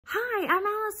Hi, I'm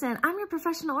Allison. I'm your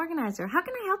professional organizer. How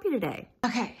can I help you today?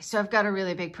 Okay, so I've got a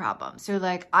really big problem. So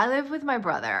I live with my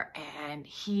brother and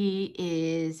he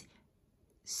is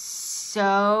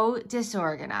so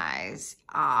disorganized.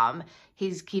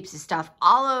 He keeps his stuff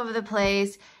all over the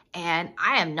place and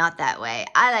I am not that way.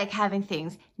 I like having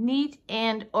things neat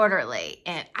and orderly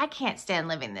and I can't stand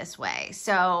living this way.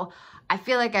 So I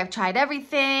feel like I've tried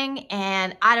everything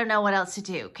and I don't know what else to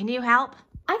do. Can you help?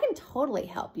 I can totally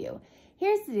help you.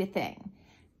 Here's the thing.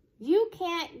 You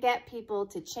can't get people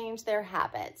to change their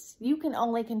habits. You can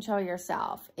only control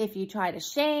yourself. If you try to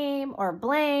shame or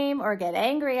blame or get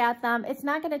angry at them, it's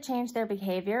not going to change their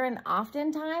behavior. And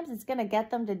oftentimes it's going to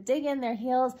get them to dig in their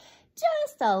heels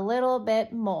just a little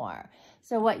bit more.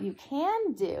 So what you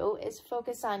can do is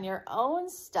focus on your own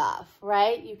stuff,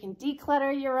 right? You can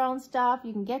declutter your own stuff.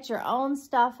 You can get your own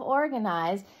stuff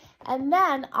organized. And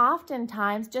then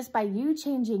oftentimes, just by you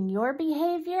changing your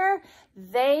behavior,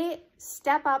 they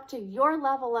step up to your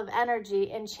level of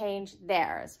energy and change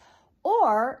theirs.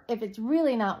 Or if it's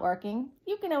really not working,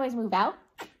 you can always move out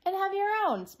and have your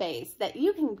own space that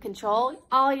you can control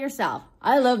all yourself.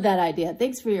 I love that idea.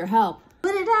 Thanks for your help.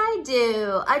 What did I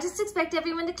do? I just expect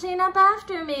everyone to clean up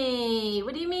after me.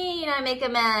 What do you mean I make a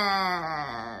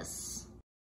mess?